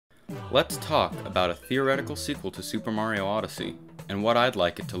Let's talk about a theoretical sequel to Super Mario Odyssey, and what I'd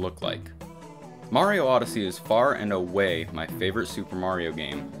like it to look like. Mario Odyssey is far and away my favorite Super Mario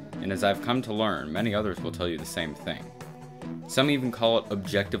game, and as I've come to learn, many others will tell you the same thing. Some even call it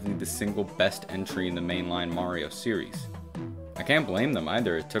objectively the single best entry in the mainline Mario series. I can't blame them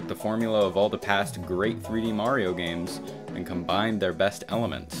either. It took the formula of all the past great 3D Mario games and combined their best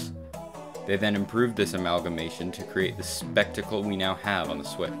elements. They then improved this amalgamation to create the spectacle we now have on the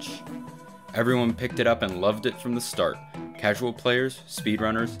Switch. Everyone picked it up and loved it from the start. Casual players,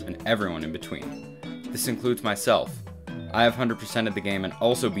 speedrunners, and everyone in between. This includes myself. I have 100%ed the game and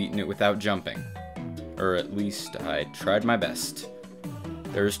also beaten it without jumping. Or at least, I tried my best.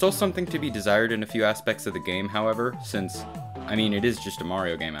 There is still something to be desired in a few aspects of the game, however, since, it is just a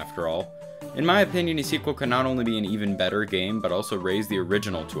Mario game after all. In my opinion, a sequel could not only be an even better game, but also raise the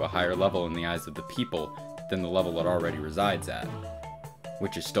original to a higher level in the eyes of the people than the level it already resides at,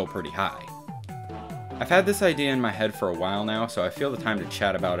 which is still pretty high. I've had this idea in my head for a while now, so I feel the time to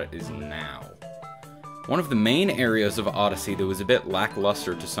chat about it is now. One of the main areas of Odyssey that was a bit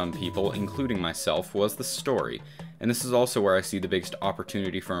lackluster to some people, including myself, was the story, and this is also where I see the biggest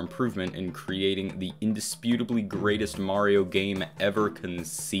opportunity for improvement in creating the indisputably greatest Mario game ever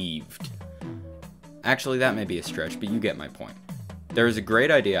conceived. Actually, that may be a stretch, but you get my point. There is a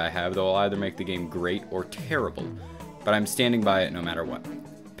great idea I have that will either make the game great or terrible, but I'm standing by it no matter what.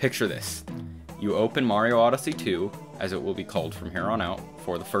 Picture this. You open Mario Odyssey 2, as it will be called from here on out,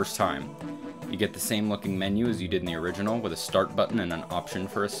 for the first time. You get the same looking menu as you did in the original, with a start button and an option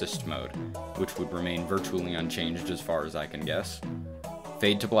for assist mode, which would remain virtually unchanged as far as I can guess.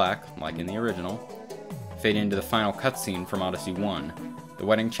 Fade to black, like in the original. Fade into the final cutscene from Odyssey 1, the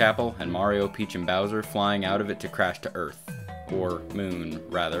wedding chapel and Mario, Peach, and Bowser flying out of it to crash to Earth. Or Moon,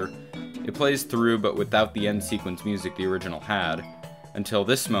 rather. It plays through, but without the end sequence music the original had, until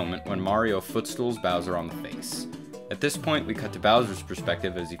this moment when Mario footstools Bowser on the face. At this point, we cut to Bowser's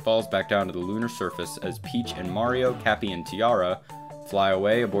perspective as he falls back down to the lunar surface as Peach and Mario, Cappy, and Tiara fly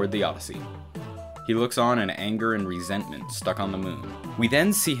away aboard the Odyssey. He looks on in anger and resentment, stuck on the moon. We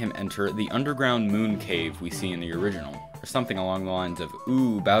then see him enter the underground moon cave we see in the original, or something along the lines of,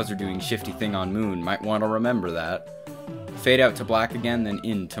 "Ooh, Bowser doing shifty thing on moon, might want to remember that." Fade out to black again, then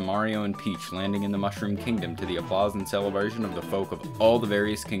in to Mario and Peach landing in the Mushroom Kingdom to the applause and celebration of the folk of all the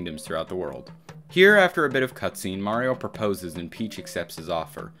various kingdoms throughout the world. Here, after a bit of cutscene, Mario proposes and Peach accepts his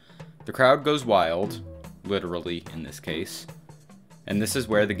offer. The crowd goes wild, literally in this case, and this is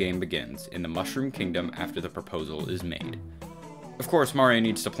where the game begins, in the Mushroom Kingdom after the proposal is made. Of course, Mario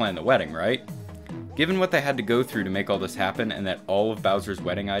needs to plan the wedding, right? Given what they had to go through to make all this happen, and that all of Bowser's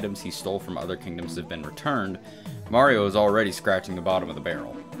wedding items he stole from other kingdoms have been returned, Mario is already scratching the bottom of the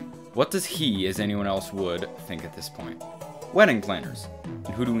barrel. What does he, as anyone else would, think at this point? Wedding planners.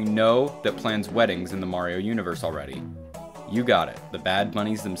 And who do we know that plans weddings in the Mario universe already? You got it, the bad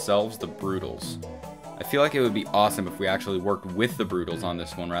bunnies themselves, the Broodals. I feel like it would be awesome if we actually worked with the Broodals on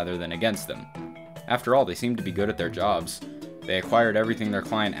this one rather than against them. After all, they seem to be good at their jobs. They acquired everything their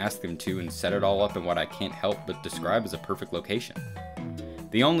client asked them to and set it all up in what I can't help but describe as a perfect location.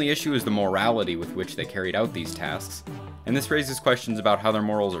 The only issue is the morality with which they carried out these tasks, and this raises questions about how their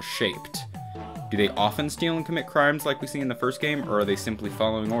morals are shaped. Do they often steal and commit crimes like we see in the first game, or are they simply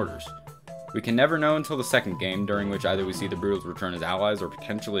following orders? We can never know until the second game, during which either we see the Broodals return as allies or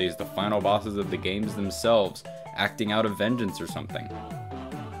potentially as the final bosses of the games themselves, acting out of vengeance or something.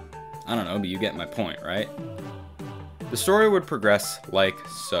 I don't know, but you get my point, right? The story would progress like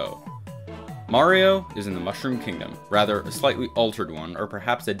so. Mario is in the Mushroom Kingdom, rather a slightly altered one, or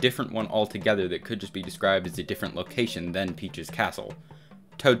perhaps a different one altogether that could just be described as a different location than Peach's castle.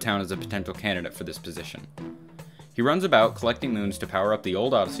 Toad Town is a potential candidate for this position. He runs about collecting moons to power up the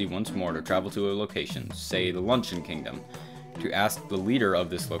old Odyssey once more to travel to a location, say the Luncheon Kingdom, to ask the leader of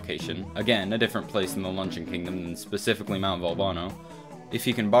this location, again a different place in the Luncheon Kingdom than specifically Mount Volbano, if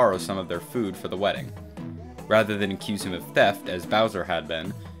he can borrow some of their food for the wedding. Rather than accuse him of theft, as Bowser had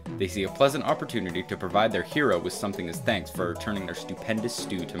been, they see a pleasant opportunity to provide their hero with something as thanks for returning their stupendous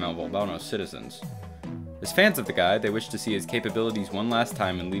stew to Mount Volbano's citizens. As fans of the guy, they wish to see his capabilities one last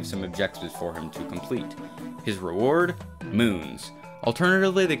time and leave some objectives for him to complete. His reward? Moons.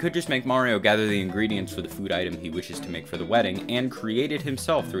 Alternatively, they could just make Mario gather the ingredients for the food item he wishes to make for the wedding, and create it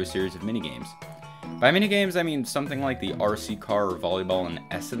himself through a series of minigames. By minigames, I mean something like the RC car or volleyball in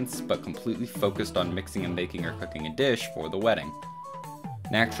essence, but completely focused on mixing and baking or cooking a dish for the wedding.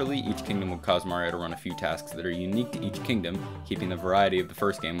 Naturally, each kingdom would cause Mario to run a few tasks that are unique to each kingdom, keeping the variety of the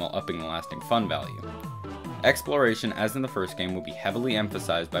first game while upping the lasting fun value. Exploration, as in the first game, will be heavily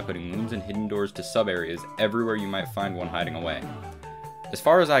emphasized by putting moons and hidden doors to sub-areas everywhere you might find one hiding away. As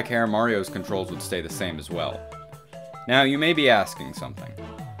far as I care, Mario's controls would stay the same as well. Now, you may be asking something.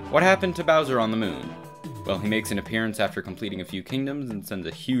 What happened to Bowser on the moon? Well, he makes an appearance after completing a few kingdoms and sends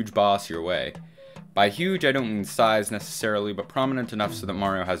a huge boss your way. By huge, I don't mean size necessarily, but prominent enough so that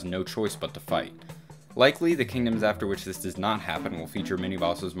Mario has no choice but to fight. Likely, the kingdoms after which this does not happen will feature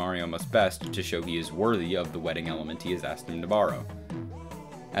mini-bosses Mario must best to show he is worthy of the wedding element he has asked him to borrow.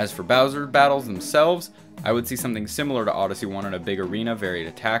 As for Bowser battles themselves, I would see something similar to Odyssey 1 in a big arena, varied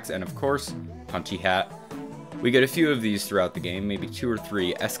attacks, and of course, Punchy Hat. We get a few of these throughout the game, maybe 2 or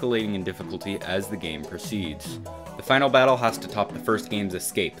 3, escalating in difficulty as the game proceeds. The final battle has to top the first game's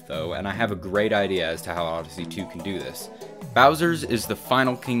escape, though, and I have a great idea as to how Odyssey 2 can do this. Bowser's is the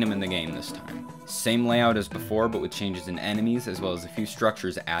final kingdom in the game this time. Same layout as before, but with changes in enemies, as well as a few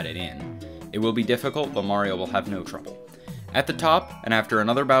structures added in. It will be difficult, but Mario will have no trouble. At the top, and after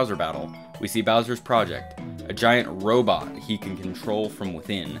another Bowser battle, we see Bowser's project, a giant robot he can control from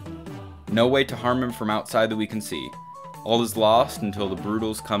within. No way to harm him from outside that we can see. All is lost until the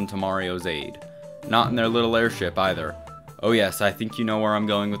Brutals come to Mario's aid. Not in their little airship either. Oh yes, I think you know where I'm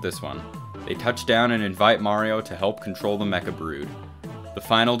going with this one. They touch down and invite Mario to help control the Mecha Brood. The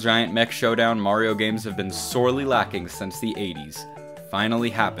final giant mech showdown Mario games have been sorely lacking since the 80s. Finally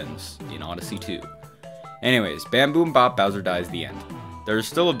happens in Odyssey 2. Anyways, bam boom bop, Bowser dies, the end. There is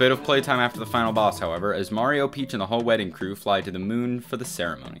still a bit of playtime after the final boss, however, as Mario, Peach, and the whole wedding crew fly to the moon for the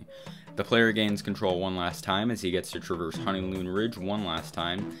ceremony. The player gains control one last time as he gets to traverse Honeymoon Ridge one last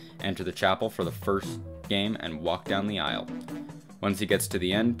time, enter the chapel for the first game, and walk down the aisle. Once he gets to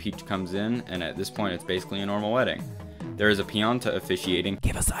the end, Peach comes in, and at this point it's basically a normal wedding. There is a Pianta officiating,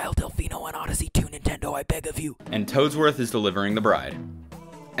 "Give us Isle Delfino on Odyssey 2, Nintendo, I beg of you," and Toadsworth is delivering the bride.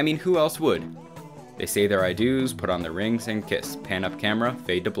 I mean, who else would? They say their I do's, put on their rings, and kiss. Pan up camera,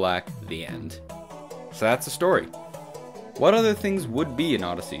 fade to black, the end. So that's the story. What other things would be in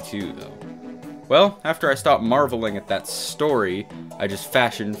Odyssey 2, though? Well, after I stopped marveling at that story I just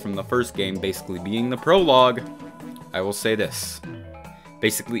fashioned from the first game basically being the prologue, I will say this.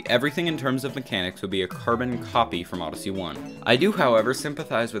 Basically everything in terms of mechanics would be a carbon copy from Odyssey 1. I do, however,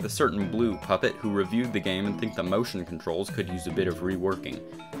 sympathize with a certain Blue Puppet who reviewed the game and think the motion controls could use a bit of reworking.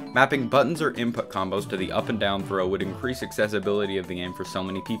 Mapping buttons or input combos to the up and down throw would increase accessibility of the game for so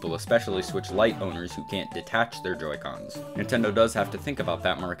many people, especially Switch Lite owners who can't detach their Joy-Cons. Nintendo does have to think about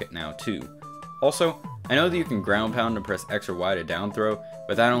that market now too. Also, I know that you can ground pound and press X or Y to down throw,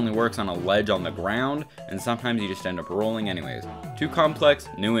 but that only works on a ledge on the ground, and sometimes you just end up rolling anyways. Too complex,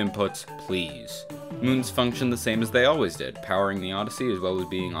 new inputs, please. Moons function the same as they always did, powering the Odyssey as well as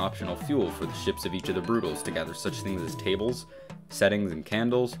being optional fuel for the ships of each of the Brutals to gather such things as tables, settings, and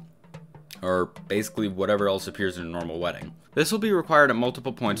candles, or basically whatever else appears in a normal wedding. This will be required at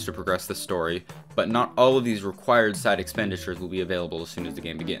multiple points to progress the story, but not all of these required side expenditures will be available as soon as the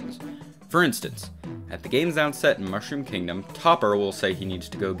game begins. For instance, at the game's outset in Mushroom Kingdom, Topper will say he needs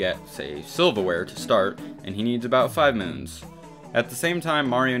to go get, say, silverware to start, and he needs about 5 moons. At the same time,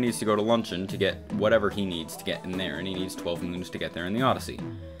 Mario needs to go to Luncheon to get whatever he needs to get in there, and he needs 12 moons to get there in the Odyssey.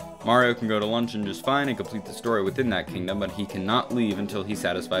 Mario can go to Luncheon just fine and complete the story within that kingdom, but he cannot leave until he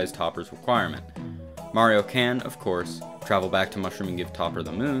satisfies Topper's requirement. Mario can, of course, travel back to Mushroom and give Topper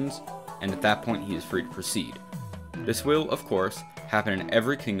the moons, and at that point he is free to proceed. This will, of course, happen in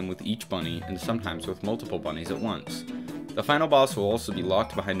every kingdom with each bunny, and sometimes with multiple bunnies at once. The final boss will also be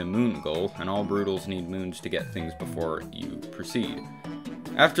locked behind a moon goal, and all Brutals need moons to get things before you proceed.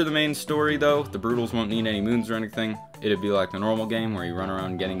 After the main story, though, the Brutals won't need any moons or anything. It'd be like the normal game where you run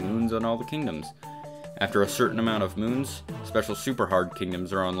around getting moons on all the kingdoms. After a certain amount of moons, special super hard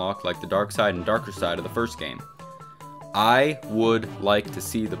kingdoms are unlocked like the dark side and darker side of the first game. I would like to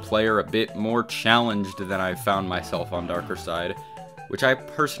see the player a bit more challenged than I've found myself on darker side, which I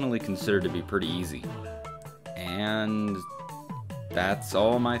personally consider to be pretty easy. And that's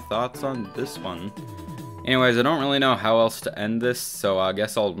all my thoughts on this one. Anyways, I don't really know how else to end this, so I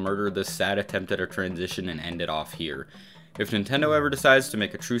guess I'll murder this sad attempt at a transition and end it off here. If Nintendo ever decides to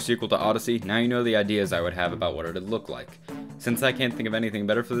make a true sequel to Odyssey, now you know the ideas I would have about what it'd look like. Since I can't think of anything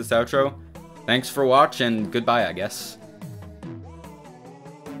better for this outro, thanks for watching, and goodbye, I guess.